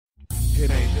It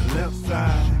ain't the left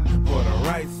side or the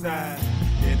right side,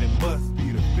 then it must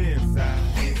be the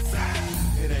FinSide.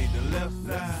 It ain't the left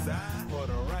side or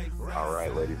the right side. All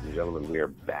right, ladies and gentlemen, we are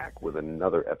back with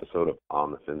another episode of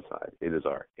On the FinSide. It is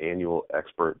our annual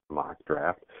expert mock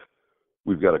draft.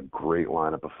 We've got a great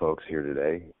lineup of folks here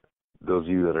today. Those of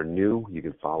you that are new, you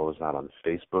can follow us out on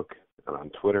Facebook and on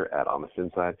Twitter at On the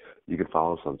FinSide. You can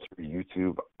follow us on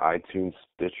YouTube, iTunes,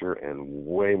 Stitcher, and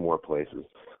way more places.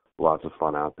 Lots of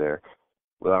fun out there.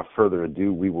 Without further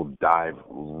ado, we will dive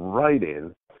right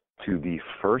in to the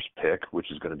first pick,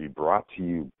 which is going to be brought to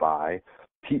you by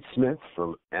Pete Smith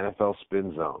from NFL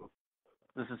Spinzone.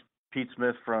 This is Pete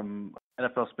Smith from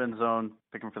NFL Spinzone,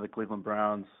 picking for the Cleveland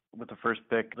Browns. With the first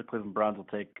pick, the Cleveland Browns will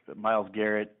take Myles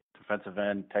Garrett, defensive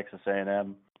end, Texas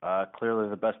A&M. Clearly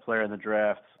the best player in the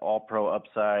draft, all-pro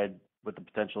upside with the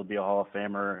potential to be a Hall of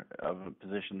Famer of a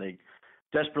position they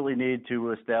desperately need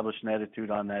to establish an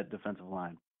attitude on that defensive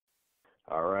line.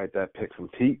 All right, that pick from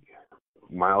Pete,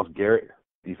 Myles Garrett,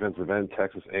 defensive end,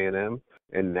 Texas A&M.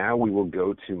 And now we will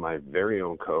go to my very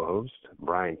own co-host,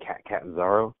 Brian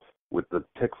Catanzaro, with the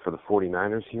pick for the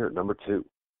 49ers here at number 2.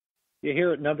 Yeah,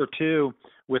 here at number 2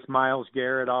 with Myles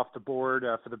Garrett off the board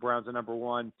for the Browns at number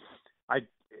 1. It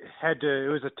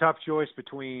was a tough choice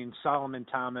between Solomon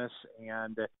Thomas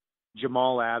and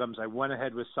Jamal Adams. I went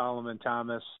ahead with Solomon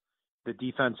Thomas, the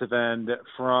defensive end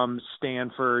from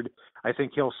Stanford. I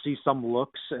think he'll see some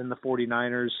looks in the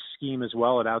 49ers scheme as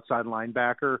well at outside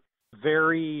linebacker.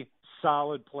 Very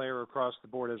solid player across the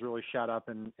board, has really shot up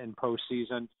in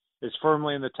postseason, is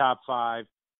firmly in the top 5.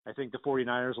 I think the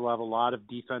 49ers will have a lot of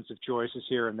defensive choices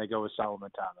here, and they go with Solomon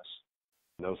Thomas.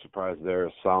 No surprise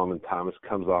there. Solomon Thomas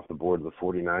comes off the board of the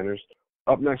 49ers.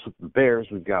 Up next with the Bears,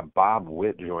 we've got Bob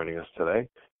Witt joining us today.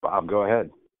 Bob, go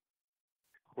ahead.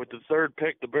 With the third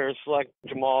pick, the Bears select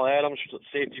Jamal Adams,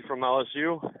 safety from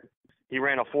LSU. He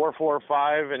ran a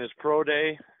 4.45 in his pro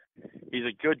day. He's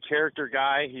a good character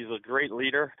guy. He's a great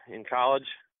leader in college.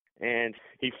 And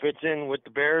he fits in with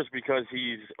the Bears because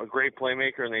he's a great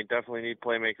playmaker, and they definitely need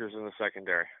playmakers in the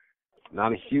secondary.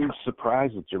 Not a huge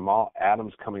surprise with Jamal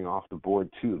Adams coming off the board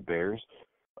to the Bears.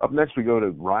 Up next, we go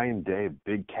to Ryan Day,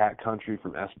 Big Cat Country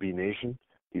from SB Nation.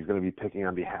 He's going to be picking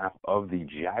on behalf of the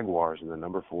Jaguars in the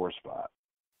number 4 spot.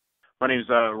 My name is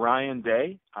Ryan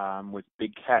Day with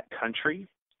Big Cat Country,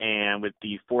 and with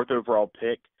the 4th overall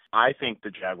pick, I think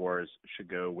the Jaguars should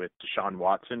go with Deshaun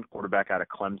Watson, quarterback out of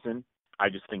Clemson. I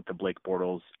just think the Blake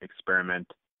Bortles experiment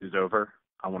is over.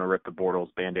 I want to rip the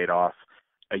Bortles Band-Aid off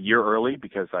a year early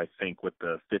because I think with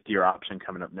the 5th-year option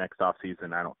coming up next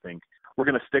offseason, I don't think we're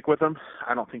going to stick with him.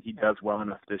 I don't think he does well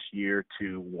enough this year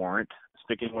to warrant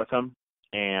sticking with him,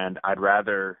 and I'd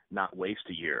rather not waste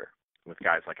a year with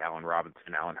guys like Allen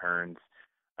Robinson, Allen Hurns,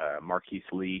 Marquise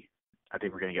Lee. I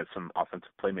think we're going to get some offensive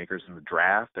playmakers in the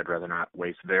draft. I'd rather not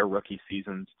waste their rookie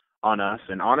seasons on us.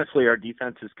 And honestly, our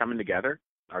defense is coming together.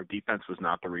 Our defense was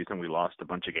not the reason we lost a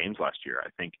bunch of games last year. I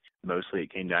think mostly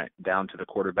it came down to the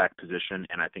quarterback position,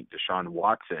 and I think Deshaun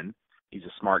Watson, he's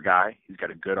a smart guy. He's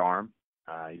got a good arm.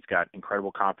 He's got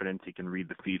incredible confidence. He can read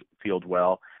the field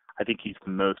well. I think he's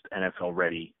the most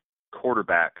NFL-ready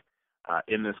quarterback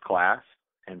in this class.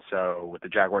 And so with the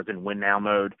Jaguars in win-now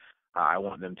mode, I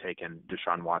want them taking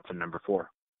Deshaun Watson, number 4.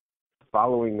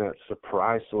 Following that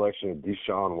surprise selection of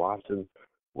Deshaun Watson,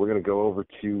 we're going to go over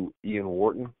to Ian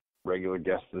Wharton, regular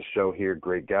guest of the show here,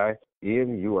 great guy.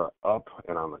 Ian, you are up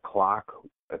and on the clock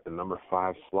at the number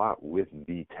 5 slot with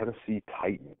the Tennessee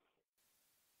Titans.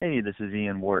 Hey, this is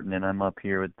Ian Wharton, and I'm up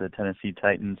here with the Tennessee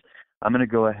Titans. I'm going to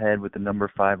go ahead with the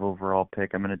number 5 overall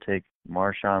pick. I'm going to take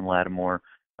Marshawn Lattimore,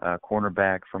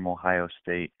 cornerback from Ohio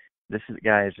State. This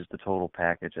guy is just a total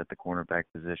package at the cornerback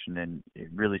position, and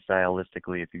really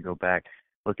stylistically, if you go back,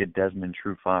 look at Desmond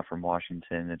Trufant from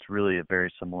Washington, it's really a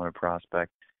very similar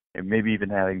prospect, and maybe even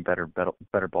having better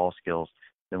ball skills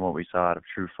than what we saw out of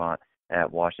Trufant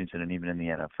at Washington and even in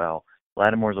the NFL.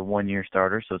 Lattimore's a one-year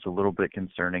starter, so it's a little bit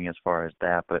concerning as far as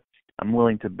that, but I'm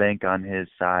willing to bank on his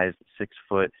size, 6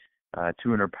 foot,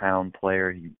 200-pound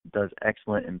player. He does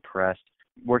excellent in press.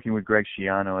 Working with Greg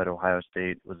Schiano at Ohio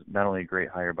State was not only a great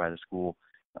hire by the school,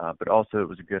 but also it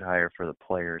was a good hire for the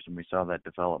players, and we saw that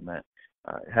development.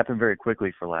 It happened very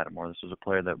quickly for Lattimore. This was a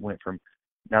player that went from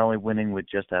not only winning with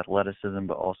just athleticism,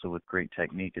 but also with great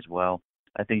technique as well.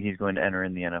 I think he's going to enter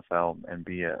in the NFL and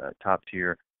be a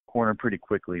top-tier corner pretty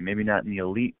quickly. Maybe not in the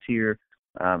elite tier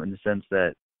in the sense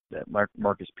that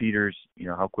Marcus Peters,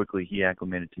 how quickly he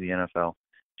acclimated to the NFL,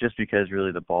 just because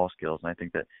really the ball skills. And I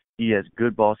think that he has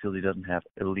good ball skills. He doesn't have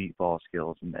elite ball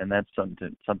skills. And that's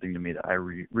something to me that I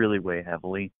really weigh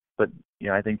heavily. But,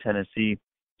 I think Tennessee,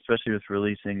 especially with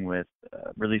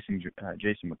releasing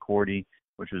Jason McCourty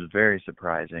which was very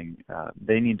surprising.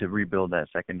 They need to rebuild that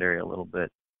secondary a little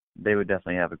bit. They would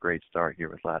definitely have a great start here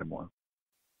with Lattimore.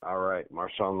 All right,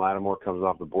 Marshawn Lattimore comes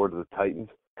off the board to the Titans,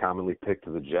 commonly picked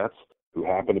to the Jets, who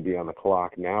happen to be on the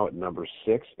clock now at number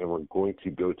 6, and we're going to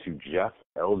go to Jeff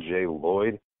L.J.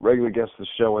 Lloyd. Regular guest of the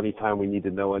show anytime we need to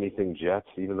know anything Jets,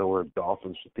 even though we're a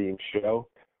Dolphins-themed show.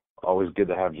 Always good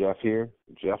to have Jeff here.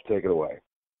 Jeff, take it away.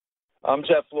 I'm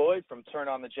Jeff Lloyd from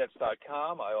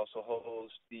TurnOnTheJets.com. I also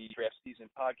host the Draft Season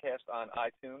podcast on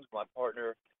iTunes. My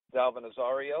partner, Dalvin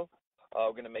Azario.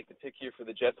 We're going to make the pick here for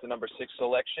the Jets, the number 6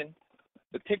 selection.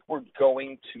 The pick we're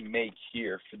going to make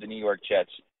here for the New York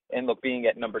Jets, and look, being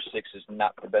at number 6 is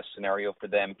not the best scenario for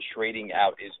them. Trading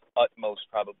out is utmost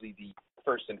probably the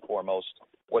first and foremost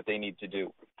what they need to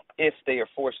do. If they are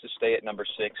forced to stay at number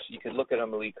 6, you could look at a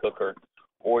Malik Hooker,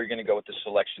 or you're going to go with the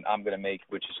selection I'm going to make,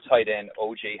 which is tight end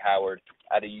O.J. Howard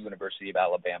out of University of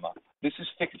Alabama. This is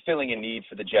filling a need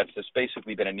for the Jets that's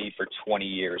basically been a need for 20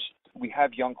 years. We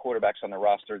have young quarterbacks on the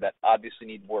roster that obviously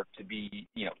need work to be,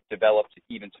 developed,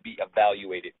 even to be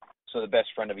evaluated. So the best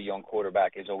friend of a young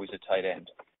quarterback is always a tight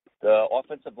end. The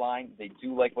offensive line, they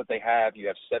do like what they have. You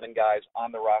have 7 guys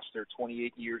on the roster,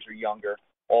 28 years or younger,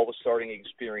 all the starting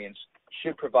experience,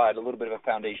 should provide a little bit of a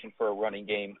foundation for a running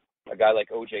game. A guy like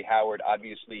O.J. Howard,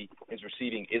 obviously, his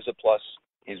receiving is a plus.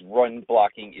 His run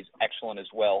blocking is excellent as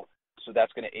well. So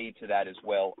that's going to aid to that as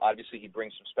well. Obviously, he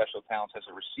brings some special talents as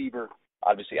a receiver.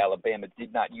 Obviously, Alabama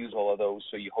did not use all of those,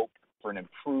 so you hope for an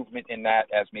improvement in that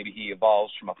as maybe he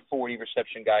evolves from a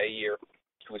 40-reception guy a year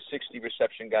to a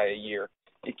 60-reception guy a year.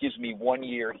 It gives me 1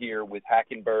 year here with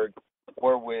Hackenberg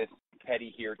or with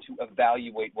Petty here to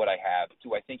evaluate what I have.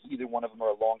 Do I think either one of them are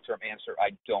a long-term answer?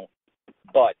 I don't.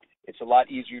 But it's a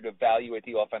lot easier to evaluate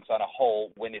the offense on a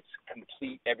whole when it's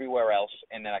complete everywhere else,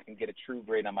 and then I can get a true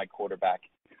grade on my quarterback.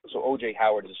 So O.J.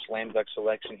 Howard is a slam dunk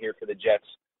selection here for the Jets.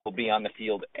 Will be on the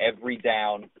field every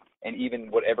down, and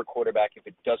even whatever quarterback, if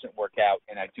it doesn't work out,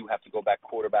 and I do have to go back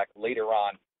quarterback later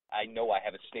on, I know I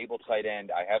have a stable tight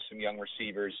end. I have some young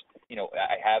receivers.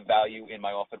 I have value in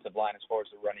my offensive line as far as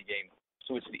the running game.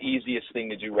 So it's the easiest thing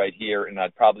to do right here, and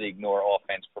I'd probably ignore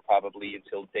offense for probably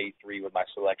until day 3 with my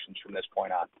selections from this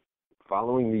point on.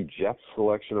 Following the Jets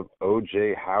selection of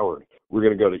O.J. Howard, we're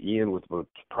going to go to Ian with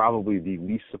probably the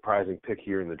least surprising pick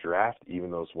here in the draft,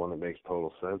 even though it's one that makes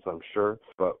total sense, I'm sure.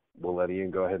 But we'll let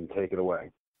Ian go ahead and take it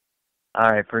away. All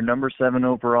right, for number 7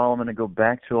 overall, I'm going to go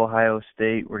back to Ohio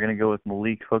State. We're going to go with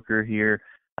Malik Hooker here.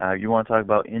 You want to talk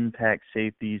about impact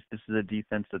safeties. This is a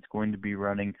defense that's going to be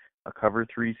running a cover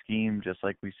 3 scheme just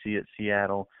like we see at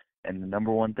Seattle. And the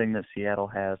number one thing that Seattle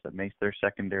has that makes their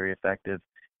secondary effective,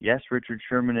 yes, Richard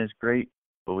Sherman is great,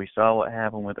 but we saw what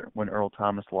happened when Earl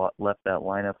Thomas left that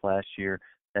lineup last year.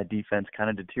 That defense kind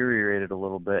of deteriorated a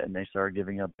little bit, and they started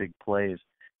giving up big plays.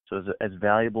 So as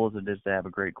valuable as it is to have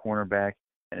a great cornerback,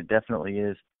 and it definitely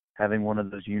is, having one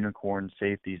of those unicorn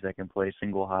safeties that can play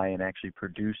single high and actually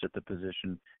produce at the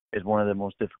position is one of the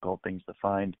most difficult things to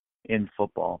find in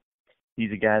football.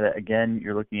 He's a guy that, again,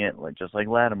 you're looking at just like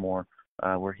Lattimore,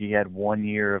 where he had 1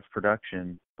 year of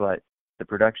production, but the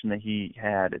production that he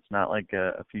had, it's not like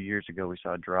a few years ago we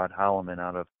saw Gerard Holloman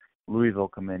out of Louisville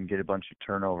come in, get a bunch of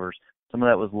turnovers. Some of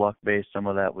that was luck-based. Some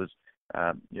of that was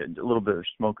a little bit of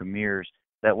smoke and mirrors.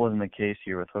 That wasn't the case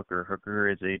here with Hooker. Hooker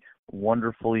is a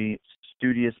wonderfully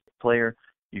studious player.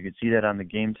 You can see that on the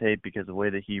game tape because the way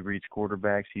that he reads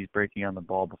quarterbacks, he's breaking on the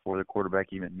ball before the quarterback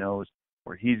even knows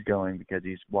where he's going because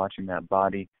he's watching that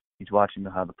body. He's watching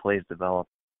how the plays develop.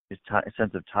 His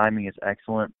sense of timing is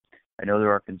excellent. I know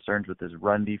there are concerns with his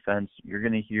run defense. You're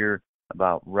going to hear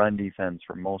about run defense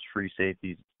from most free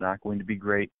safeties. It's not going to be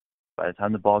great. By the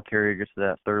time the ball carrier gets to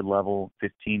that third level,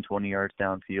 15, 20 yards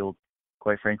downfield,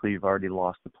 quite frankly, you've already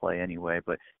lost the play anyway.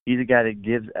 But he's a guy that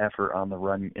gives effort on the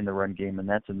run in the run game, and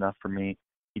that's enough for me.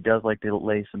 He does like to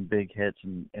lay some big hits,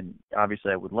 and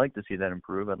obviously I would like to see that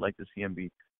improve. I'd like to see him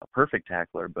be a perfect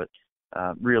tackler, but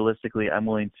realistically, I'm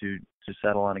willing to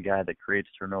settle on a guy that creates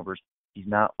turnovers. He's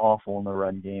not awful in the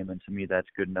run game, and to me that's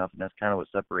good enough, and that's kind of what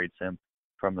separates him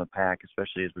from the pack,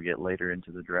 especially as we get later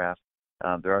into the draft.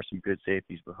 There are some good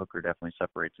safeties, but Hooker definitely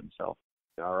separates himself.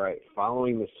 All right,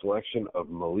 following the selection of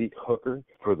Malik Hooker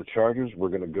for the Chargers, we're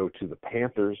going to go to the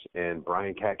Panthers, and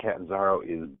Brian Catanzaro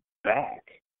is back.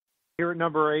 Here at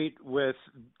number 8 with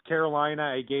Carolina,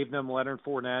 I gave them Leonard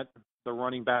Fournette, the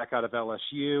running back out of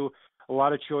LSU. A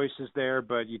lot of choices there,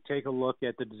 but you take a look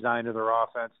at the design of their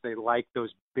offense. They like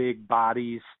those big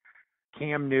bodies.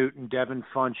 Cam Newton, Devin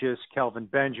Funchess, Kelvin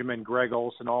Benjamin, Greg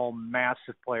Olsen, all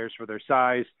massive players for their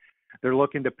size. They're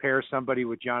looking to pair somebody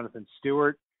with Jonathan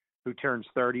Stewart, who turns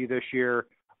 30 this year.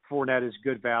 Fournette is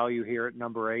good value here at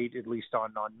number 8, at least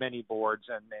on many boards,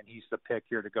 and he's the pick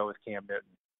here to go with Cam Newton.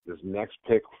 This next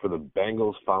pick for the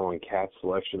Bengals following Cat's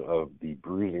selection of the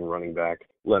bruising running back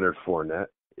Leonard Fournette,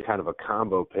 kind of a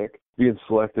combo pick, being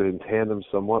selected in tandem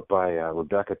somewhat by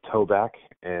Rebecca Toback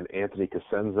and Anthony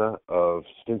Cosenza of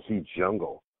Cincy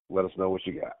Jungle. Let us know what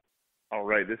you got. All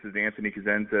right, this is Anthony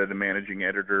Cosenza, the managing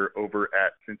editor over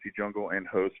at Cincy Jungle and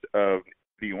host of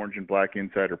the Orange and Black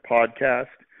Insider podcast.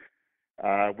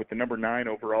 With the number 9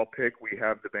 overall pick, we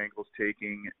have the Bengals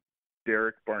taking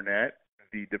Derek Barnett,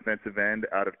 the defensive end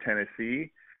out of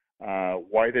Tennessee.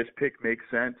 Why this pick makes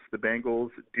sense, the Bengals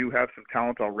do have some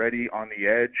talent already on the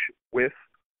edge with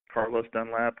Carlos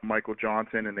Dunlap, Michael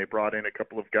Johnson, and they brought in a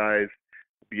couple of guys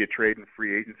via trade and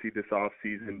free agency this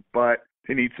offseason, but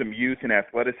they need some youth and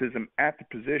athleticism at the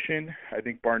position. I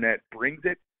think Barnett brings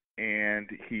it, and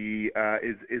he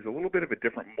is a little bit of a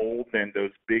different mold than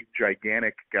those big,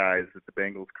 gigantic guys that the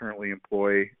Bengals currently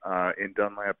employ in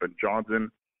Dunlap and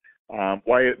Johnson.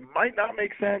 Why it might not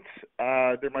make sense,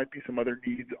 there might be some other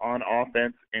needs on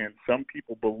offense, and some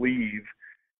people believe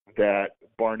that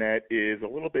Barnett is a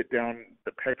little bit down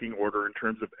the pecking order in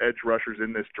terms of edge rushers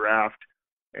in this draft,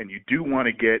 and you do want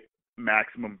to get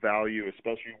maximum value,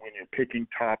 especially when you're picking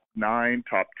top 9,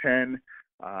 top 10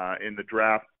 in the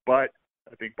draft. But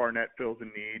I think Barnett fills a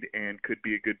need and could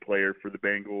be a good player for the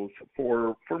Bengals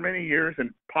for many years,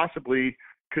 and possibly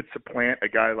could supplant a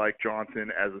guy like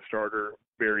Johnson as a starter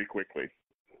very quickly.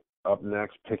 Up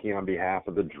next, picking on behalf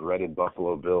of the dreaded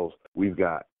Buffalo Bills, we've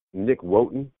got Nick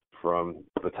Wharton from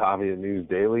Batavia News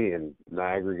Daily and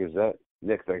Niagara Gazette.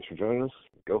 Nick, thanks for joining us.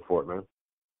 Go for it, man.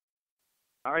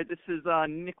 All right, this is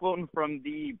Nick Wharton from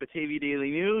the Batavia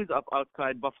Daily News up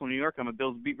outside Buffalo, New York. I'm a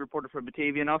Bills beat reporter for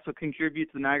Batavia and also contribute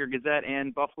to the Niagara Gazette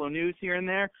and Buffalo News here and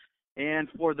there. And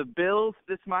for the Bills,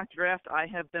 this mock draft, I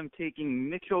have them taking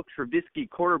Mitchell Trubisky,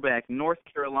 quarterback, North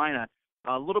Carolina.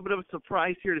 A little bit of a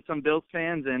surprise here to some Bills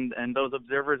fans and those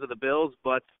observers of the Bills,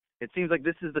 but it seems like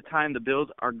this is the time the Bills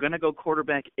are going to go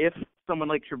quarterback if someone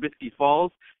like Trubisky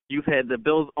falls. You've had the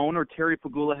Bills owner, Terry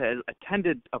Pegula, has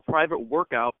attended a private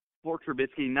workout for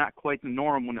Trubisky, not quite the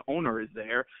norm when the owner is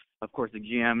there. Of course, the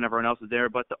GM and everyone else is there,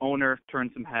 but the owner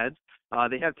turned some heads.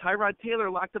 They have Tyrod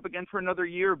Taylor locked up again for another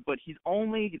year, but he's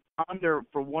only under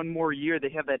for one more year. They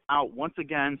have that out once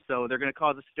again, so they're going to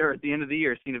cause a stir at the end of the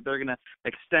year, seeing if they're going to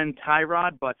extend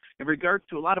Tyrod. But in regards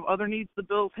to a lot of other needs the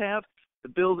Bills have, the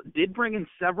Bills did bring in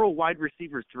several wide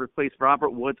receivers to replace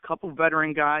Robert Woods, a couple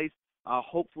veteran guys.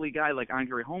 Hopefully a guy like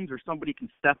Andre Holmes or somebody can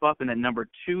step up in that number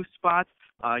 2 spot.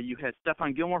 You had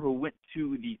Stephon Gilmore, who went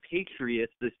to the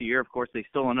Patriots this year. Of course, they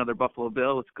stole another Buffalo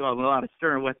Bill. It's caused a lot of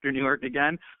stir in Western New York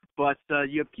again. But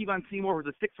you have Kevon Seymour,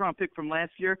 who's a 6th-round pick from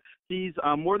last year. He's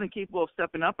more than capable of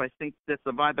stepping up. I think that's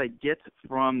the vibe I get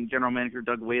from general manager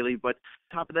Doug Whaley. But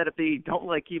on top of that, if they don't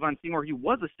like Kevon Seymour, he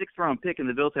was a 6th-round pick, and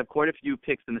the Bills have quite a few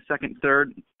picks in the 2nd,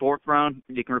 3rd, 4th round.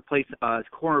 They can replace his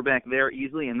cornerback there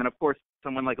easily. And then, of course,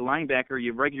 someone like a linebacker,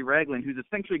 you have Reggie Ragland, who's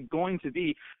essentially going to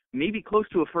be maybe close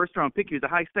to a 1st-round pick. He was a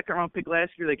high 2nd-round pick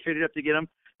last year. They traded up to get him.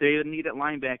 They need a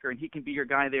linebacker, and he can be your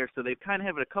guy there. So they've kind of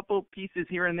have a couple pieces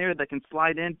here and there that can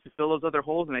slide in to fill those other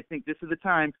holes, and I think this is the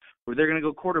time where they're going to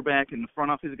go quarterback, and the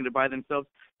front office is going to buy themselves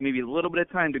maybe a little bit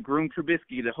of time to groom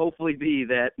Trubisky to hopefully be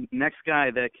that next guy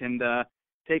that can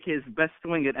take his best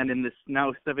swing at ending this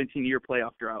now 17-year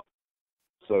playoff drought.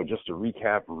 So just to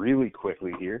recap really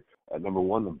quickly here, at number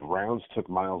 1, the Browns took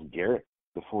Myles Garrett.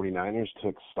 The 49ers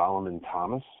took Solomon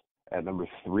Thomas. At number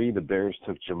 3, the Bears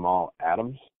took Jamal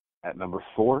Adams. At number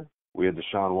 4, we had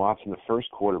Deshaun Watson, the first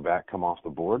quarterback, come off the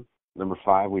board. Number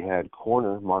 5, we had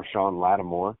corner Marshawn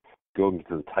Lattimore going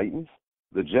to the Titans.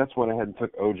 The Jets went ahead and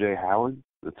took O.J. Howard,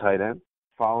 the tight end.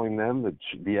 Following them,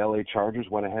 the L.A. Chargers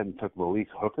went ahead and took Malik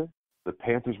Hooker. The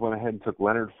Panthers went ahead and took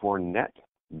Leonard Fournette.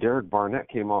 Derek Barnett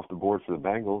came off the board for the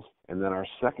Bengals, and then our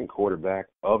second quarterback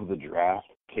of the draft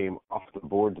came off the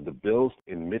board to the Bills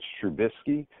in Mitch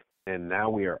Trubisky, and now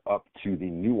we are up to the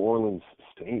New Orleans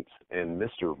Saints and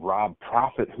Mr. Rob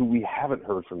Proffitt, who we haven't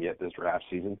heard from yet this draft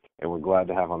season, and we're glad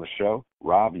to have on the show.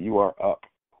 Rob, you are up.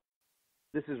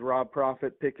 This is Rob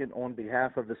Proffitt picking on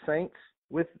behalf of the Saints.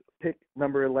 With pick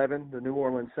number 11, the New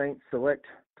Orleans Saints select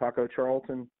Taco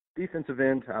Charlton, defensive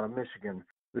end out of Michigan.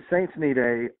 The Saints need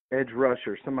a edge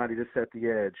rusher, somebody to set the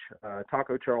edge.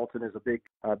 Taco Charlton is a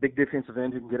big defensive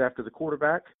end who can get after the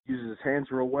quarterback, uses his hands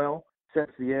real well,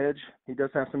 sets the edge. He does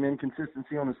have some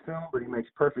inconsistency on his film, but he makes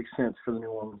perfect sense for the New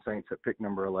Orleans Saints at pick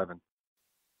number 11.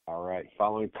 All right,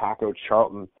 following Taco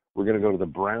Charlton, we're going to go to the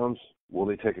Browns. Will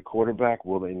they take a quarterback?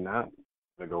 Will they not?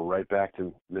 I'm going to go right back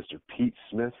to Mr. Pete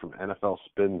Smith from NFL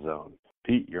Spinzone.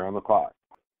 Pete, you're on the clock.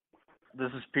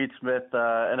 This is Pete Smith,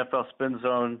 NFL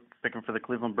Spinzone, picking for the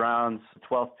Cleveland Browns,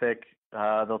 12th pick.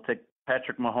 They'll take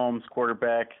Patrick Mahomes,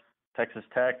 quarterback, Texas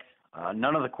Tech.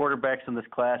 None of the quarterbacks in this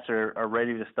class are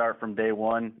ready to start from day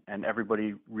one, and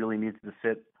everybody really needs to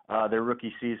sit their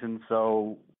rookie season.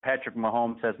 So Patrick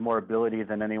Mahomes has more ability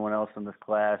than anyone else in this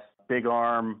class. Big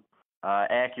arm,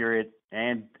 accurate,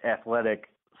 and athletic.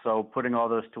 So putting all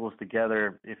those tools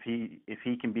together, if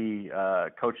he can be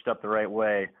coached up the right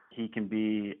way, he can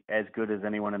be as good as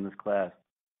anyone in this class.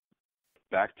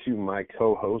 Back to my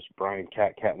co-host, Brian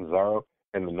Catanzaro,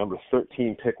 and the number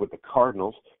 13 pick with the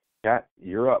Cardinals. Cat,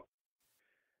 you're up.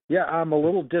 Yeah, I'm a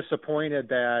little disappointed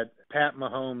that Pat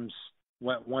Mahomes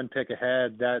went one pick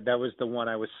ahead. That was the one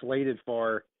I was slated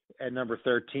for at number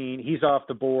 13. He's off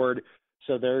the board,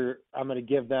 so I'm going to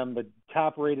give them the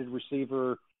top-rated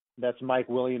receiver. That's Mike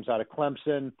Williams out of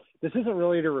Clemson. This isn't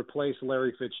really to replace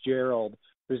Larry Fitzgerald,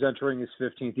 who's entering his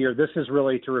 15th year. This is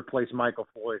really to replace Michael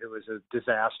Floyd, who was a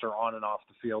disaster on and off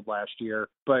the field last year.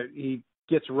 But he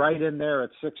gets right in there at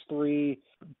 6'3",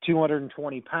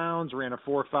 220 pounds, ran a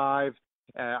 4.5.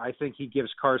 I think he gives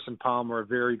Carson Palmer a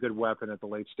very good weapon at the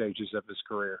late stages of his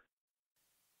career.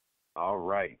 All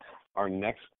right. Our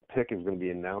next pick is going to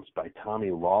be announced by Tommy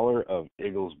Lawlor of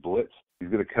Iggles Blitz. He's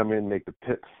going to come in and make the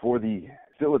pick for the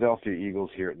Philadelphia Eagles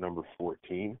here at number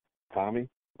 14. Tommy,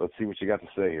 let's see what you got to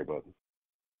say here, bud.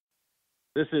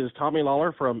 This is Tommy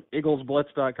Lawlor from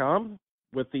EaglesBlitz.com.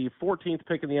 With the 14th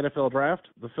pick in the NFL Draft,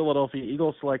 the Philadelphia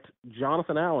Eagles select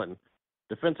Jonathan Allen,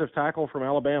 defensive tackle from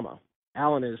Alabama.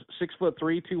 Allen is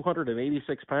 6'3",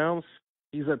 286 pounds.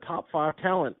 He's a top 5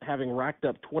 talent, having racked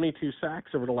up 22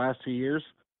 sacks over the last 2 years,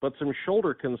 but some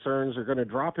shoulder concerns are going to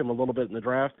drop him a little bit in the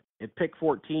draft. At pick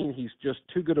 14, he's just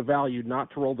too good a value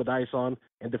not to roll the dice on,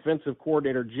 and defensive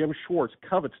coordinator Jim Schwartz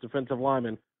covets defensive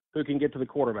linemen who can get to the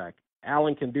quarterback.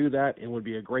 Allen can do that and would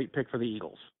be a great pick for the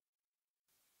Eagles.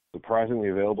 Surprisingly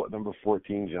available at number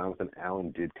 14, Jonathan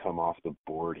Allen did come off the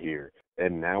board here.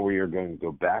 And now we are going to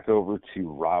go back over to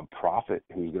Rob Proffitt,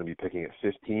 who's going to be picking at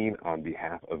 15 on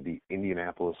behalf of the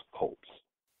Indianapolis Colts.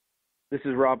 This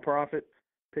is Rob Proffitt,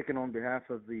 picking on behalf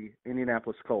of the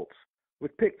Indianapolis Colts.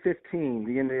 With pick 15,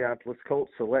 the Indianapolis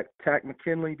Colts select Takk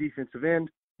McKinley, defensive end,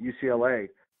 UCLA.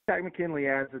 Takk McKinley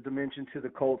adds a dimension to the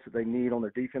Colts that they need on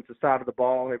their defensive side of the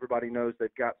ball. Everybody knows they've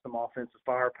got some offensive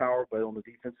firepower, but on the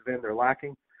defensive end they're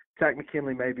lacking. Takk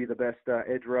McKinley may be the best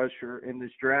edge rusher in this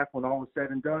draft when all is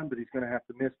said and done, but he's going to have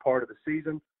to miss part of the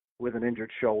season with an injured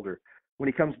shoulder. When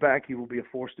he comes back, he will be a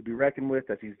force to be reckoned with,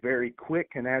 as he's very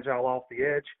quick and agile off the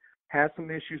edge, has some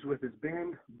issues with his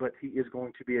bend, but he is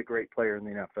going to be a great player in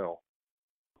the NFL.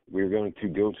 We're going to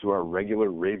go to our regular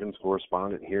Ravens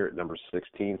correspondent here at number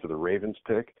 16 for the Ravens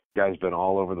pick. Guy's been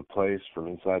all over the place, from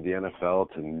inside the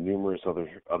NFL to numerous other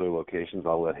locations.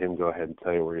 I'll let him go ahead and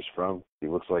tell you where he's from. He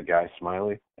looks like Guy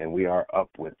Smiley. And we are up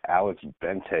with Alex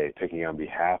Bente picking on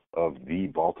behalf of the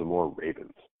Baltimore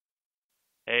Ravens.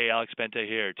 Hey, Alex Bente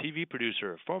here, TV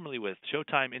producer, formerly with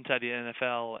Showtime Inside the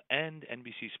NFL and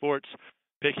NBC Sports,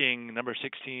 picking number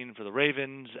 16 for the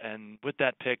Ravens. And with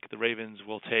that pick, the Ravens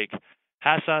will take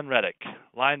Hassan Reddick,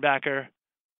 linebacker,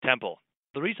 Temple.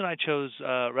 The reason I chose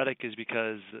Reddick is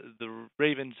because the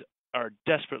Ravens are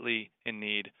desperately in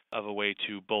need of a way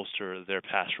to bolster their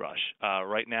pass rush.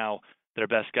 Right now, their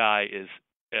best guy is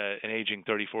an aging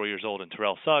 34 years old in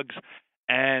Terrell Suggs,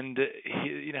 and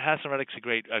Hassan Reddick's a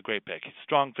great pick. He's a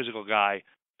strong, physical guy,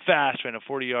 fast, ran a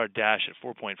 40-yard dash at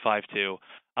 4.52.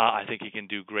 I think he can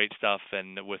do great stuff,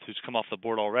 and with who's come off the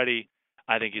board already,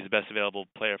 I think he's the best available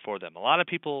player for them. A lot of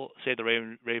people say the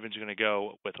Ravens are going to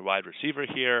go with a wide receiver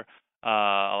here. A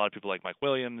lot of people like Mike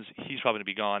Williams. He's probably going to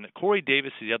be gone. Corey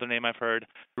Davis is the other name I've heard.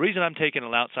 The reason I'm taking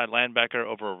an outside linebacker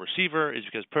over a receiver is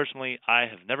because personally I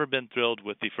have never been thrilled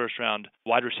with the first-round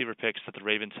wide receiver picks that the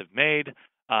Ravens have made.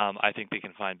 I think they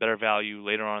can find better value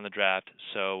later on in the draft.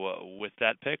 So with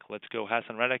that pick, let's go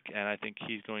Hassan Reddick, and I think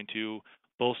he's going to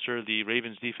bolster the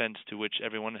Ravens defense, to which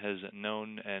everyone has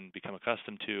known and become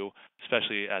accustomed to,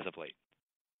 especially as of late.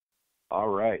 All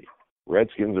right.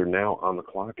 Redskins are now on the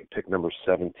clock at pick number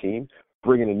 17,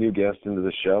 bringing a new guest into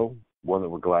the show, one that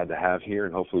we're glad to have here,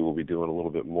 and hopefully we'll be doing a little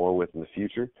bit more with in the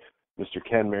future. Mr.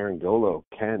 Ken Meringolo.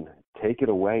 Ken, take it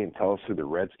away and tell us who the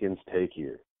Redskins take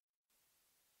here.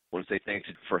 I want to say thanks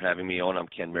for having me on. I'm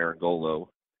Ken Meringolo,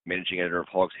 managing editor of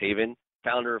Hogs Haven,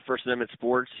 founder of First Amendment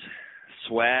Sports,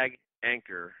 swag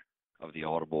anchor of the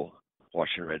Audible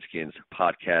Washington Redskins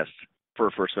podcast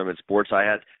for First Amendment Sports. I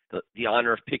had the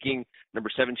honor of picking number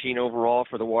 17 overall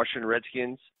for the Washington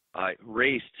Redskins. I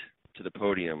raced to the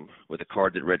podium with a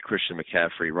card that read Christian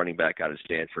McCaffrey, running back out of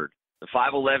Stanford. The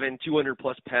 5'11",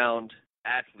 200-plus pound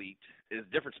athlete is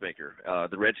a difference maker.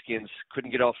 The Redskins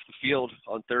couldn't get off the field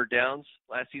on third downs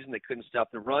last season. They couldn't stop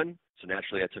the run, so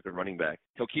naturally I took a running back.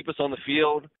 He'll keep us on the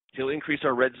field. He'll increase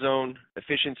our red zone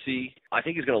efficiency. I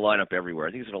think he's going to line up everywhere.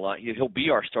 I think he'll be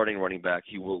our starting running back.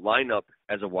 He will line up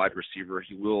as a wide receiver.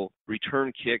 He will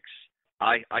return kicks.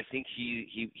 I think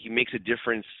he makes a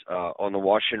difference on the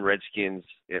Washington Redskins.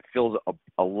 It fills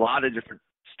a lot of different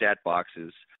stat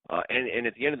boxes. And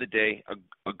at the end of the day,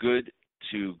 a good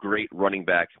to great running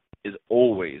back is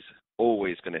always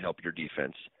going to help your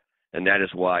defense. And that is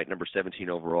why, number 17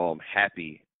 overall, I'm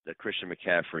happy that Christian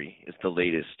McCaffrey is the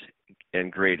latest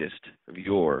and greatest of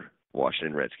your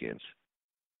Washington Redskins.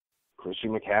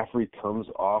 Christian McCaffrey comes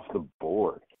off the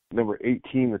board. Number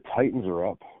 18, the Titans are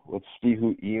up. Let's see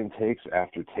who Ian takes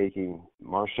after taking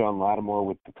Marshawn Lattimore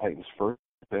with the Titans' first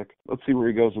pick. Let's see where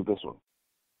he goes with this one.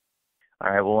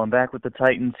 All right, well, I'm back with the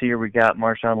Titans here. We got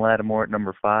Marshawn Lattimore at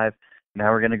number 5.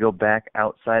 Now we're going to go back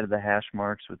outside of the hash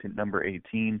marks with number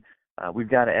 18. We've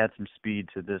got to add some speed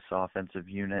to this offensive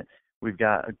unit. We've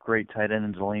got a great tight end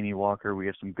in Delaney Walker. We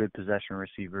have some good possession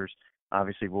receivers.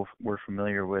 Obviously, we're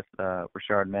familiar with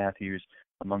Rashard Matthews,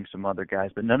 among some other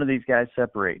guys. But none of these guys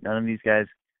separate. None of these guys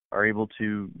are able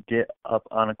to get up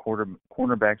on a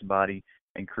cornerback's body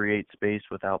and create space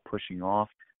without pushing off.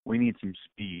 We need some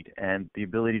speed and the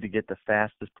ability to get the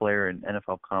fastest player in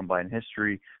NFL Combine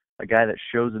history, a guy that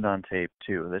shows it on tape,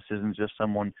 too. This isn't just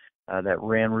someone that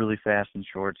ran really fast in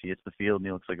shorts. He hits the field and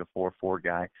he looks like a 4.4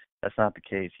 guy. That's not the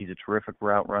case. He's a terrific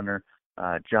route runner.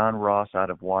 John Ross out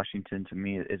of Washington, to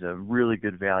me, is a really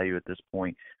good value at this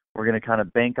point. We're going to kind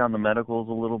of bank on the medicals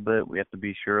a little bit. We have to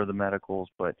be sure of the medicals.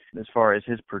 But as far as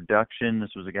his production,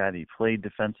 this was a guy that played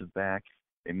defensive back.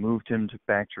 They moved him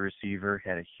back to receiver,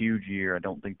 had a huge year. I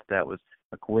don't think that was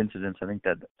a coincidence. I think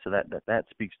that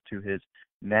speaks to his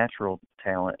natural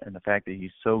talent and the fact that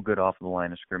he's so good off of the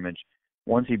line of scrimmage.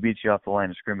 Once he beats you off the line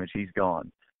of scrimmage, he's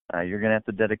gone. You're going to have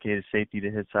to dedicate a safety to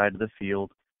his side of the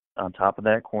field on top of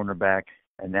that cornerback,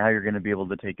 and now you're going to be able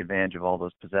to take advantage of all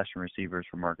those possession receivers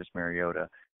for Marcus Mariota.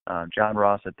 John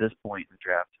Ross at this point in the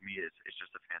draft, to me, is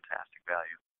just a fantastic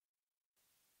value.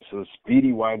 So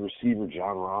speedy wide receiver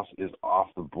John Ross is off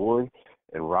the board,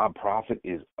 and Rob Proffitt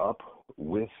is up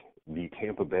with the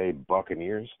Tampa Bay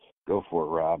Buccaneers. Go for it,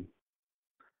 Rob.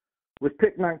 With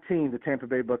pick 19, the Tampa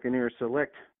Bay Buccaneers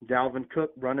select Dalvin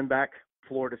Cook, running back,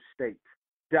 Florida State.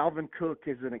 Dalvin Cook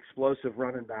is an explosive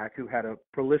running back who had a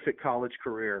prolific college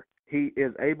career. He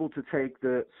is able to take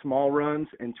the small runs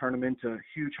and turn them into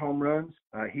huge home runs.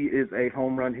 He is a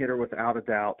home run hitter without a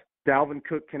doubt. Dalvin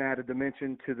Cook can add a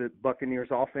dimension to the Buccaneers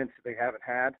offense they haven't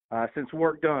had since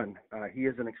work done. He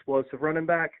is an explosive running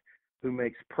back who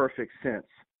makes perfect sense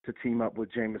to team up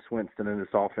with Jameis Winston in this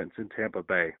offense in Tampa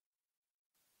Bay.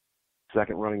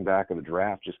 Second running back of the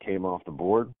draft just came off the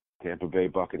board. Tampa Bay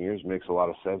Buccaneers makes a lot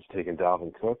of sense taking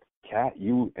Dalvin Cook. Kat,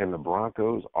 you and the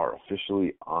Broncos are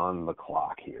officially on the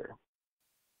clock here.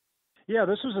 Yeah,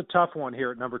 this was a tough one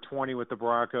here at number 20 with the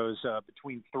Broncos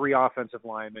between three offensive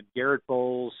linemen, Garrett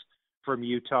Bowles from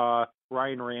Utah,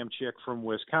 Ryan Ramczyk from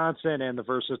Wisconsin, and the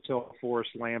versatile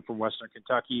Forrest Lamb from Western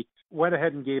Kentucky. Went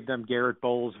ahead and gave them Garrett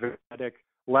Bowles,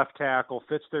 left tackle,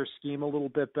 fits their scheme a little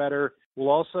bit better. We'll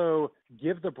also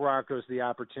give the Broncos the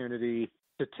opportunity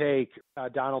to take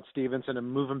Donald Stevenson and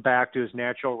move him back to his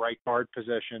natural right guard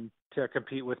position to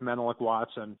compete with Menelik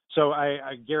Watson. So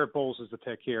Garrett Bowles is the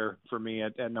pick here for me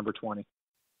at number 20.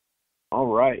 All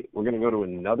right. We're going to go to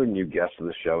another new guest of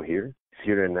the show here. He's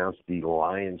here to announce the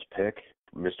Lions pick,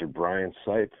 Mr. Brian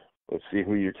Sipe. Let's see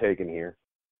who you're taking here.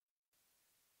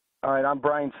 All right, I'm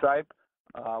Brian Sipe.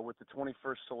 With the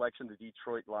 21st selection, the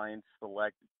Detroit Lions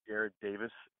select Garrett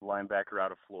Davis, linebacker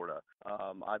out of Florida.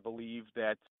 I believe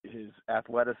that his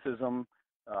athleticism,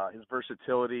 his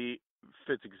versatility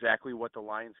fits exactly what the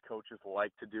Lions coaches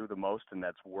like to do the most, and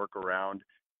that's work around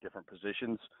different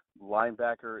positions.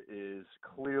 Linebacker is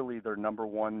clearly their number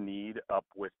one need up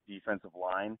with defensive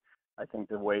line. I think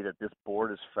the way that this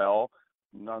board has fell,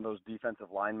 none of those defensive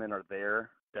linemen are there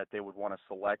that they would want to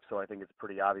select, so I think it's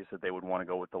pretty obvious that they would want to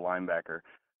go with the linebacker.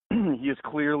 He is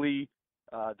clearly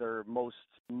their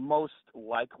most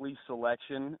likely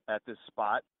selection at this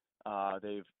spot.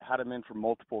 They've had him in for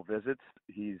multiple visits.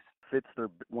 He fits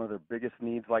one of their biggest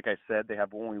needs. Like I said, they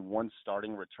have only one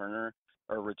starting returning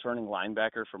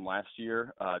linebacker from last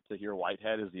year. Tahir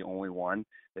Whitehead is the only one.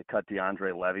 They cut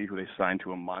DeAndre Levy, who they signed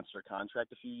to a monster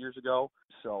contract a few years ago.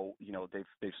 So,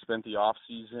 they've spent the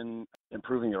offseason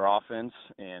improving their offense,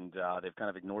 and they've kind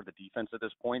of ignored the defense at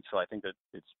this point. So I think that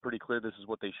it's pretty clear this is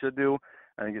what they should do.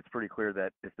 I think it's pretty clear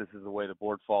that if this is the way the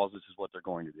board falls, this is what they're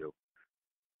going to do.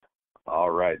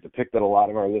 All right. The pick that a lot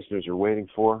of our listeners are waiting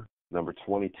for, number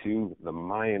 22, the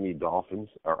Miami Dolphins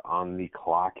are on the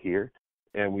clock here.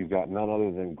 And we've got none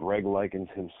other than Greg Likens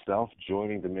himself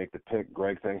joining to make the pick.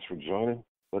 Greg, thanks for joining.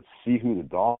 Let's see who the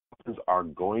Dolphins are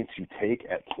going to take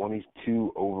at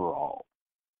 22 overall.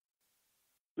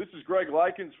 This is Greg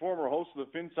Likens, former host of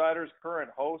the FinSiders,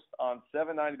 current host on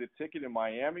 790 The Ticket in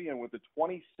Miami. And with the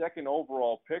 22nd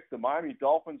overall pick, the Miami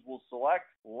Dolphins will select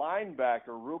linebacker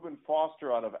Reuben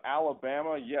Foster out of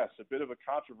Alabama. Yes, a bit of a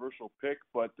controversial pick,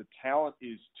 but the talent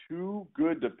is too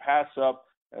good to pass up,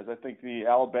 as I think the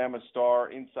Alabama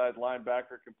star inside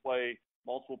linebacker can play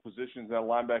multiple positions. That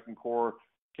linebacking core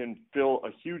can fill a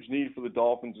huge need for the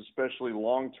Dolphins, especially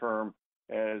long-term,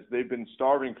 as they've been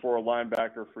starving for a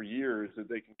linebacker for years that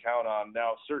they can count on.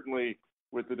 Now, certainly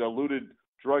with the diluted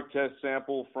drug test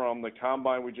sample from the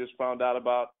Combine we just found out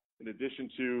about, in addition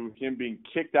to him being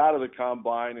kicked out of the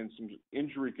Combine and some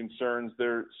injury concerns,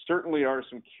 there certainly are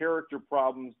some character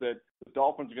problems that the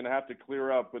Dolphins are going to have to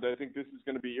clear up. But I think this is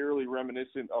going to be eerily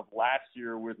reminiscent of last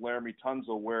year with Laramie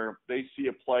Tunsil, where they see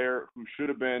a player who should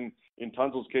have been, in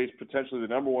Tunsil's case, potentially the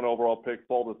number 1 overall pick,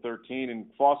 fall to 13. In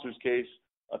Foster's case,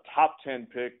 a top 10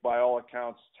 pick by all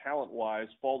accounts, talent-wise,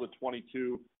 fall to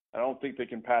 22. I don't think they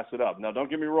can pass it up. Now, don't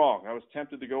get me wrong. I was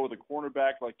tempted to go with a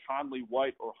cornerback like Conley,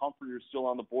 White, or Humphrey, who's still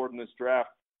on the board in this draft,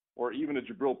 or even a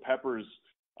Jabril Peppers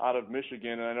out of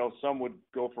Michigan. And I know some would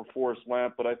go for Forrest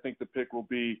Lamp, but I think the pick will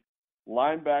be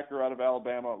linebacker out of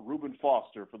Alabama, Reuben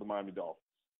Foster for the Miami Dolphins.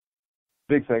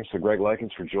 Big thanks to Greg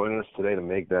Likens for joining us today to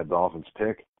make that Dolphins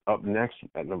pick. Up next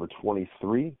at number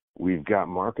 23, we've got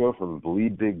Marco from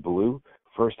Bleed Big Blue.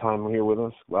 First time here with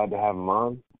us. Glad to have him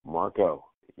on. Marco,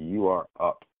 you are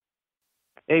up.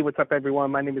 Hey, what's up,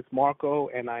 everyone? My name is Marco,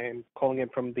 and I am calling in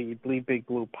from the Bleed Big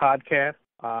Blue podcast.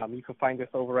 You can find us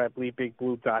over at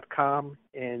bleedbigblue.com.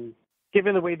 And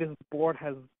given the way this board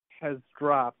has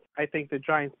dropped, I think the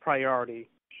Giants' priority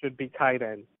should be tight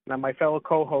end. Now, my fellow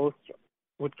co-hosts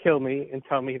would kill me and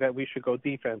tell me that we should go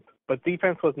defense, but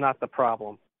defense was not the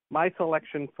problem. My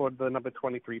selection for the number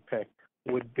 23 pick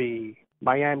would be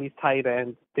Miami's tight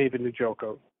end, David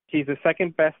Njoku. He's the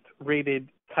second best rated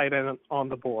tight end on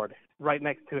the board, right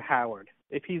next to Howard.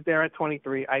 If he's there at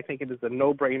 23, I think it is a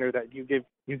no-brainer that you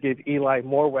give Eli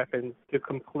more weapons to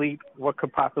complete what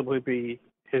could possibly be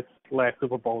his last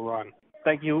Super Bowl run.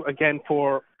 Thank you again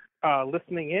for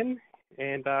listening in,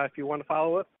 and if you want to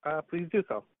follow us, please do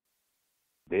so.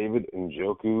 David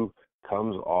Njoku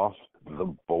comes off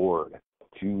the board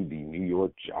to the New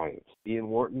York Giants. Ian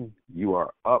Wharton, you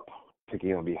are up,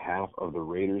 picking on behalf of the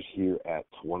Raiders here at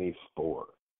 24.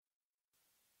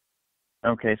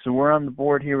 Okay, so we're on the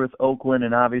board here with Oakland,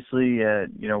 and obviously,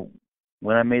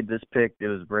 when I made this pick, it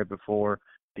was right before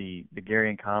the Gary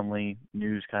and Conley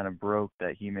news kind of broke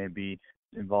that he may be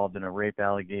involved in a rape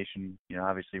allegation.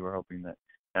 Obviously, we're hoping that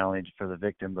not only for the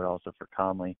victim but also for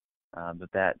Conley,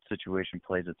 that situation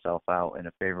plays itself out in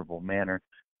a favorable manner.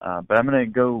 But I'm going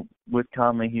to go with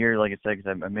Conley here, like I said,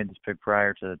 because I made this pick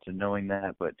prior to knowing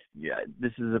that. But, yeah,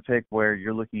 this is a pick where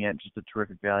you're looking at just a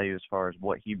terrific value as far as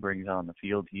what he brings on the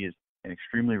field. He is an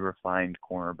extremely refined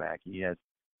cornerback. He has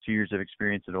 2 years of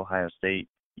experience at Ohio State.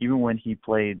 Even when he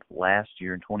played last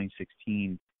year in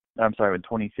 2015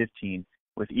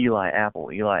 with Eli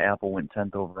Apple. Eli Apple went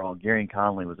 10th overall. Gary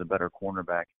Conley was a better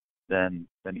cornerback than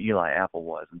Eli Apple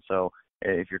was. And so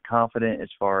if you're confident as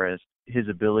far as his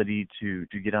ability to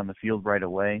get on the field right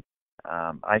away,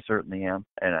 I certainly am.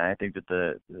 And I think that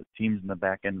the teams in the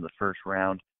back end of the first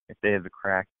round, if they have a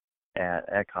crack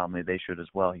at Conley, they should as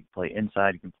well. He can play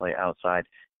inside, he can play outside.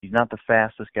 He's not the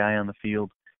fastest guy on the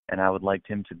field, and I would like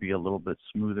him to be a little bit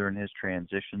smoother in his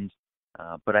transitions.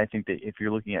 But I think that if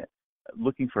you're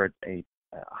looking for a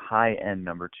high-end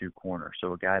number 2 corner,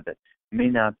 so a guy that may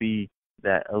not be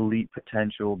that elite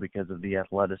potential because of the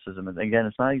athleticism. And again,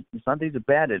 it's not that he's a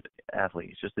bad athlete.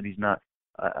 It's just that he's not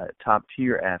a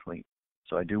top-tier athlete.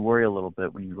 So I do worry a little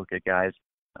bit when you look at guys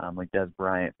like Des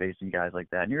Bryant facing guys like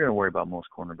that. And you're going to worry about most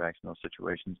cornerbacks in those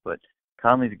situations. But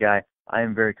Conley's a guy I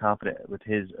am very confident with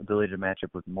his ability to match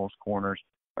up with most corners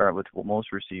or with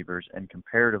most receivers, and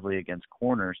comparatively against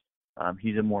corners,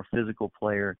 he's a more physical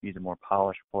player. He's a more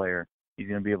polished player. He's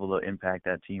going to be able to impact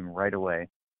that team right away.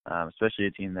 Especially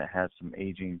a team that has some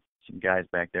guys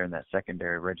back there in that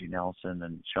secondary, Reggie Nelson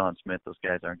and Sean Smith. Those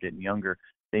guys aren't getting younger.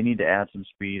 They need to add some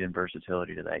speed and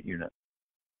versatility to that unit.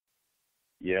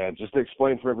 Yeah, just to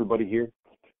explain for everybody here,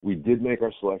 we did make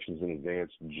our selections in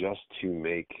advance just to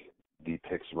make the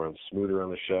picks run smoother on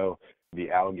the show.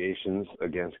 The allegations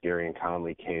against Gary and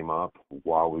Conley came up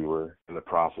while we were in the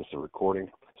process of recording.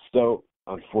 So,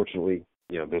 unfortunately,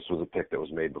 this was a pick that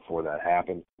was made before that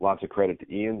happened. Lots of credit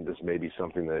to Ian. This may be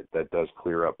something that does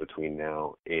clear up between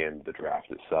now and the draft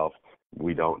itself.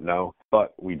 We don't know,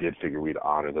 but we did figure we'd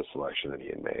honor the selection that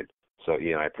Ian made. So,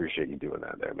 Ian, I appreciate you doing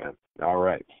that there, man. All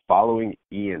right. Following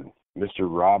Ian, Mr.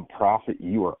 Rob Proffitt,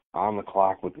 you are on the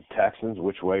clock with the Texans.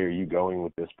 Which way are you going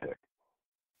with this pick?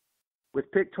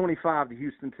 With pick 25, the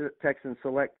Houston Texans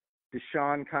select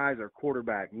Deshaun Kaiser,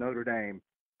 quarterback, Notre Dame.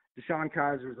 Deshaun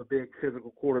Kaiser is a big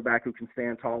physical quarterback who can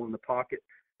stand tall in the pocket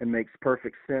and makes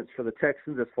perfect sense for the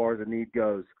Texans as far as the need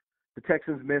goes. The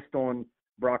Texans missed on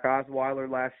Brock Osweiler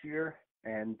last year,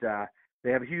 and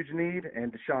they have a huge need,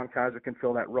 and Deshaun Kaiser can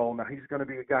fill that role. Now, he's going to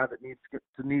be a guy that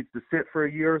needs to sit for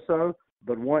a year or so,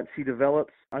 but once he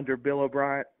develops under Bill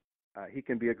O'Brien, he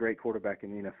can be a great quarterback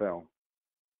in the NFL.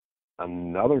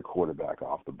 Another quarterback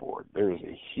off the board. There is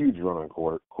a huge run on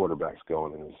quarterbacks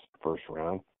going in this first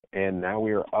round. And now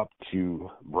we are up to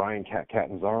Brian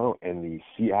Catanzaro and the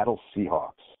Seattle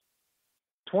Seahawks.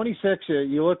 26,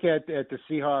 you look at the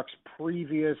Seahawks'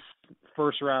 previous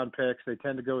first-round picks, they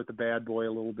tend to go with the bad boy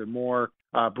a little bit more.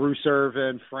 Bruce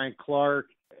Irvin, Frank Clark.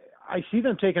 I see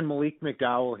them taking Malik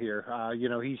McDowell here.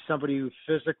 He's somebody who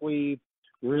physically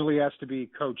really has to be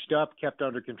coached up, kept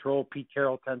under control. Pete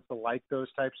Carroll tends to like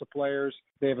those types of players.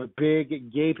 They have a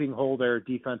big gaping hole there at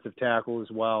defensive tackle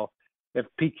as well. If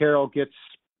Pete Carroll gets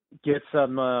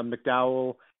some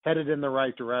McDowell headed in the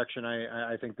right direction,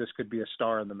 I think this could be a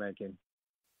star in the making.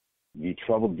 The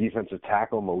troubled defensive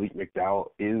tackle, Malik McDowell,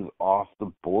 is off the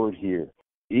board here.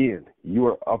 Ian, you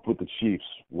are up with the Chiefs.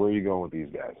 Where are you going with these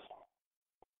guys?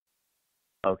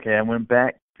 Okay, I went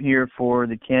back here for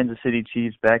the Kansas City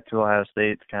Chiefs, back to Ohio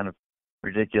State. It's kind of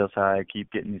ridiculous how I keep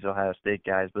getting these Ohio State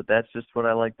guys, but that's just what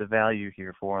I like the value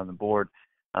here for on the board.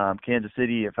 Kansas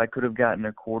City, if I could have gotten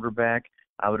a quarterback,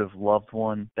 I would have loved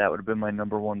one. That would have been my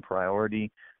number one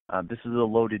priority. This is a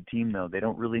loaded team, though. They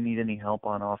don't really need any help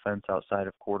on offense outside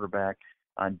of quarterback.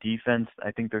 On defense,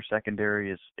 I think their secondary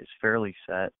is fairly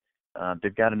set.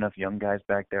 They've got enough young guys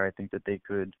back there. I think that they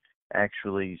could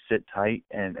actually sit tight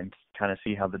and kind of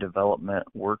see how the development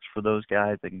works for those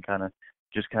guys. They can kind of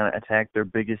attack their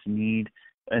biggest need,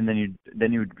 and then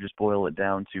you would just boil it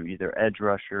down to either edge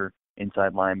rusher,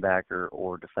 inside linebacker,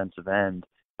 or defensive end.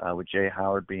 With Jay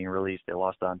Howard being released, they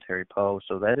lost on Terry Poe.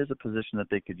 So that is a position that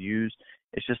they could use.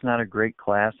 It's just not a great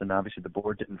class, and obviously the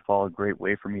board didn't fall a great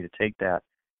way for me to take that.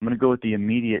 I'm going to go with the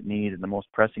immediate need and the most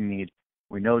pressing need.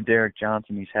 We know Derek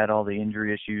Johnson. He's had all the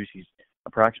injury issues. He's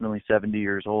approximately 70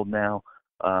 years old now.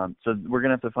 So we're going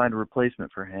to have to find a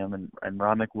replacement for him, and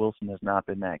Roderick Wilson has not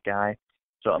been that guy.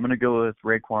 So I'm going to go with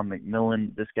Raekwon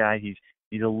McMillan. This guy,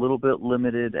 he's a little bit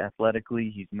limited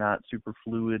athletically. He's not super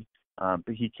fluid.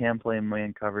 But he can play in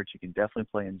man coverage. He can definitely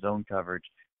play in zone coverage.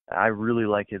 I really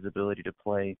like his ability to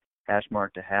play hash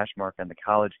mark to hash mark on the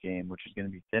college game, which is going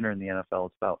to be thinner in the NFL.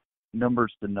 It's about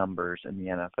numbers to numbers in the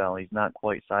NFL. He's not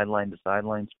quite sideline to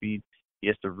sideline speed. He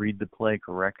has to read the play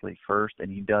correctly first,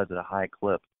 and he does at a high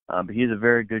clip. But he's a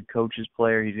very good coach's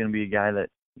player. He's going to be a guy that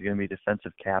is going to be a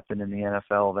defensive captain in the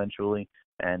NFL eventually.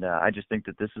 And I just think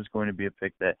that this is going to be a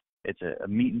pick that it's a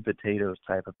meat and potatoes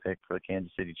type of pick for the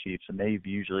Kansas City Chiefs, and they've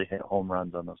usually hit home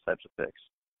runs on those types of picks.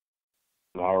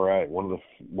 All right, one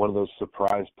of those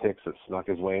surprise picks that snuck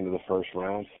his way into the first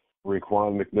round.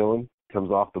 Raekwon McMillan comes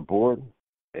off the board,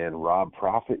 and Rob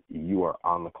Proffitt, you are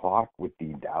on the clock with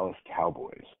the Dallas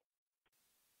Cowboys.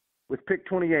 With pick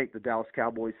 28, the Dallas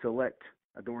Cowboys select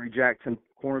Adoree Jackson,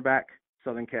 cornerback,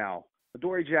 Southern Cal.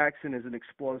 Adoree Jackson is an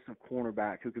explosive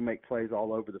cornerback who can make plays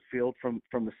all over the field from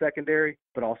the secondary,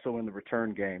 but also in the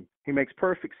return game. He makes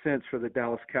perfect sense for the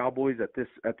Dallas Cowboys at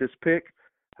this pick.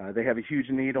 They have a huge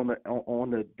need on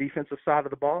the defensive side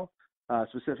of the ball,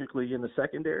 specifically in the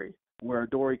secondary, where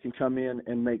Adoree can come in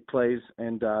and make plays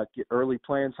and get early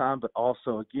playing time, but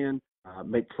also, again,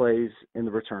 make plays in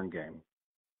the return game.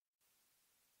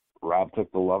 Rob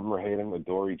took the love him or hate him,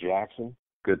 Adoree Jackson.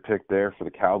 Good pick there for the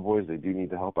Cowboys. They do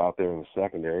need to help out there in the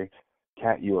secondary.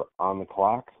 Kat, you are on the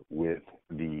clock with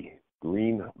the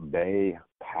Green Bay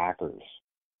Packers.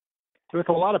 With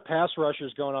a lot of pass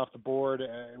rushers going off the board,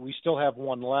 we still have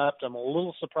one left. I'm a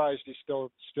little surprised he's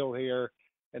still here,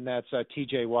 and that's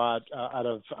T.J. Watt out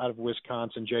of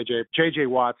Wisconsin. J.J.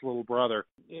 Watt's little brother.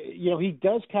 He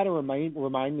does kind of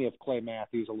remind me of Clay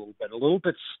Matthews a little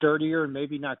bit sturdier and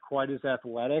maybe not quite as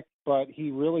athletic, but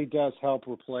he really does help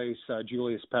replace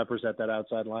Julius Peppers at that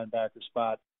outside linebacker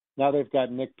spot. Now they've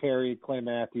got Nick Perry, Clay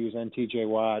Matthews, and T.J.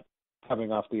 Watt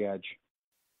coming off the edge.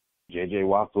 J.J.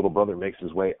 Watt's little brother makes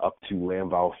his way up to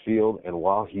Lambeau Field, and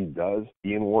while he does,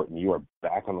 Ian Wharton, you are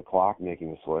back on the clock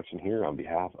making the selection here on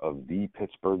behalf of the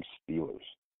Pittsburgh Steelers.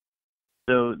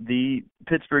 So the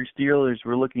Pittsburgh Steelers,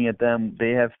 we're looking at them.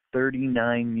 They have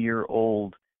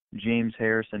 39-year-old James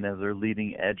Harrison as their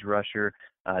leading edge rusher.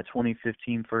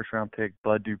 2015 first-round pick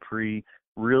Bud Dupree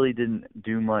really didn't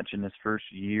do much in his first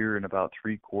year and about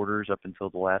 3 quarters up until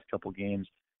the last couple games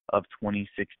of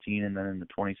 2016, and then in the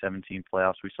 2017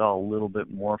 playoffs we saw a little bit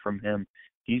more from him.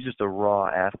 He's just a raw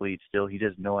athlete still. He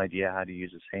has no idea how to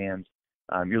use his hands.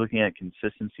 You're looking at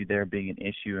consistency there being an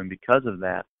issue, and because of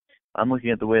that, I'm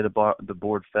looking at the way the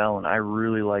board fell, and I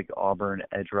really like Auburn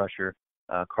edge rusher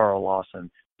Carl Lawson.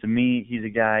 To me, he's a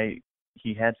guy,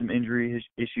 he had some injury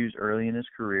issues early in his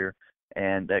career,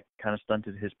 and that kind of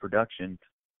stunted his production.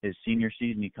 His senior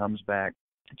season, he comes back,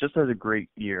 just has a great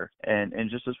year. And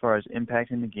just as far as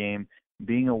impacting the game,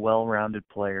 being a well-rounded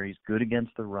player, he's good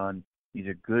against the run. He's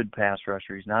a good pass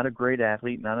rusher. He's not a great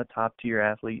athlete, not a top-tier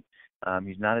athlete.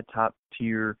 He's not a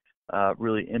top-tier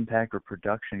really impact or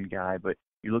production guy, but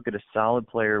you look at a solid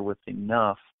player with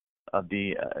enough of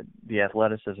the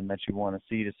athleticism that you want to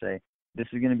see to say, this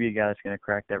is going to be a guy that's going to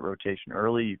crack that rotation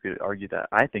early. You could argue that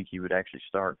I think he would actually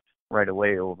start right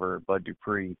away over Bud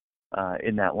Dupree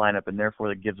in that lineup, and therefore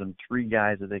that gives them 3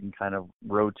 guys that they can kind of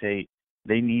rotate.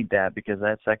 They need that because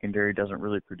that secondary doesn't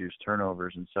really produce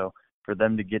turnovers, and so for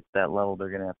them to get to that level, they're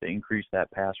going to have to increase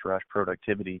that pass rush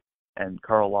productivity, and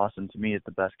Carl Lawson, to me, is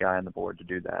the best guy on the board to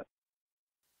do that.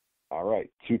 All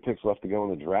right, 2 picks left to go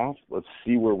in the draft. Let's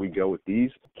see where we go with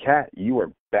these. Kat, you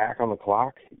are back on the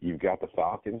clock. You've got the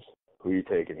Falcons. Who are you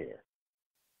taking here?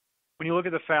 When you look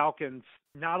at the Falcons,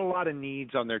 not a lot of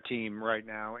needs on their team right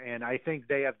now, and I think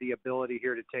they have the ability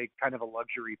here to take kind of a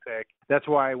luxury pick. That's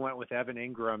why I went with Evan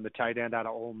Ingram, the tight end out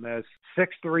of Ole Miss.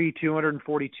 6'3",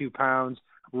 242 pounds,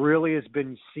 really has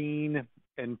been seen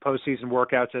in postseason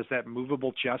workouts as that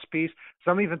movable chess piece.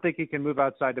 Some even think he can move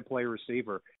outside to play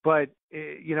receiver. But,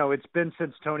 it's been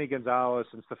since Tony Gonzalez,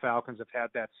 since the Falcons have had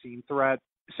that seam threat.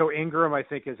 So Ingram, I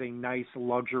think, is a nice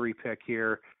luxury pick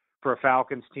here for a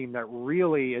Falcons team that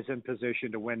really is in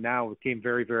position to win now. It came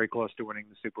very, very close to winning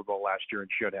the Super Bowl last year and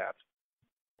should have.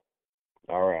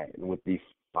 All right. And with the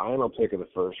final pick of the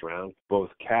first round, both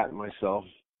Kat and myself,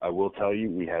 I will tell you,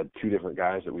 we had 2 different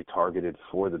guys that we targeted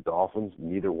for the Dolphins.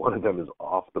 Neither one of them is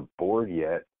off the board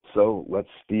yet. So let's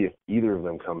see if either of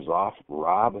them comes off.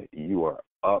 Rob, you are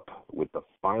up with the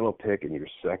final pick and your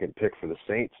second pick for the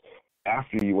Saints.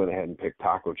 After you went ahead and picked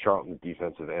Taco Charlton, the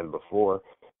defensive end, before,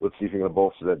 let's see if you're going to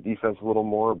bolster that defense a little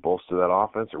more, bolster that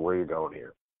offense, or where you're going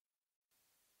here.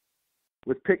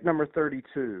 With pick number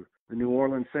 32, the New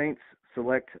Orleans Saints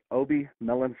select Obi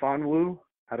Melifonwu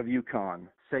out of UConn,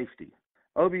 safety.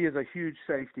 Obi is a huge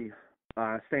safety,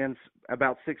 stands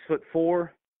about 6'4",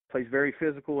 plays very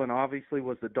physical, and obviously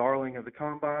was the darling of the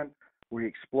combine, where he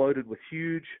exploded with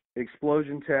huge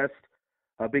explosion test,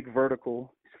 a big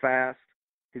vertical. He's fast,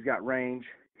 he's got range,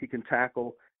 he can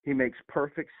tackle. He makes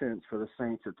perfect sense for the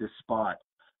Saints at this spot.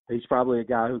 He's probably a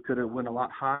guy who could have went a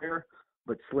lot higher,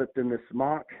 but slipped in this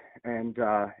mock, and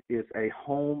is a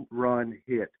home run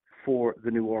hit for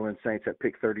the New Orleans Saints at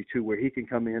pick 32, where he can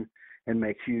come in and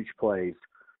make huge plays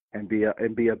and be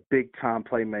a big-time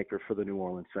playmaker for the New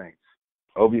Orleans Saints.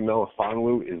 Obi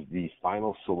Melifonwu is the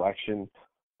final selection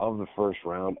of the first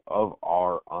round of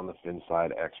our On the FinSide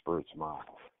Experts mock.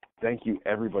 Thank you,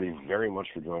 everybody, very much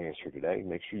for joining us here today.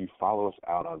 Make sure you follow us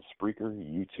out on Spreaker,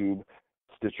 YouTube,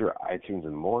 Stitcher, iTunes,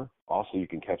 and more. Also, you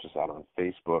can catch us out on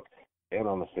Facebook and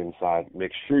on the FinSide.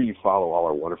 Make sure you follow all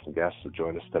our wonderful guests that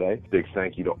joined us today. Big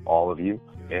thank you to all of you.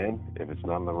 And if it's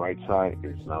not on the right side,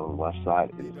 it's not on the left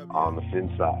side, it is on the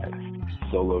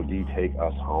FinSide. Solo D, take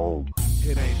us home.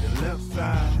 It ain't the left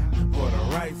side or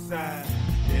the right side,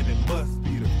 and it must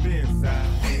be the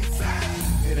FinSide.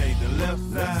 It ain't the left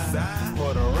side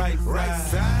or the right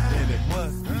side, and it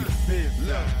must be the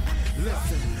FinSide.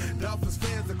 Listen, Dolphins